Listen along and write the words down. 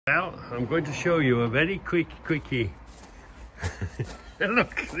Well, I'm going to show you a very quick quickie.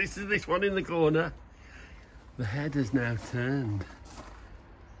 Look, this is this one in the corner. The head has now turned.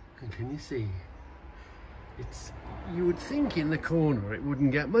 And can you see? You would think in the corner it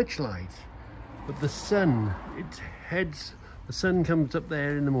wouldn't get much light, but the sun, the sun comes up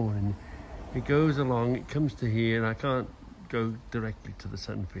there in the morning, it goes along, it comes to here. I can't go directly to the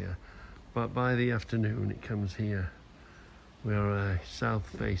sun for you, but by the afternoon it comes here. We're a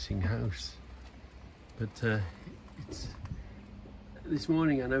south-facing house, but this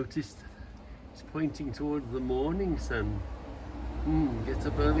morning I noticed it's pointing towards the morning sun. Gets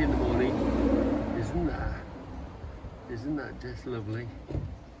up early in the morning. Isn't that just lovely?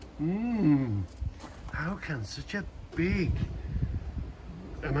 How can such a big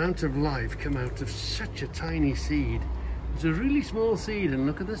amount of life come out of such a tiny seed? It's a really small seed, and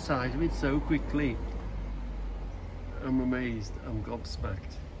look at the size of it so quickly. I'm amazed, I'm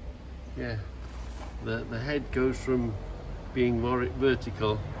gobsmacked. Yeah, the head goes from being more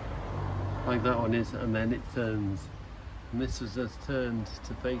vertical, like that one is, and then it turns. And this was just turned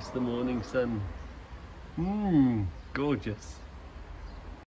to face the morning sun. Gorgeous.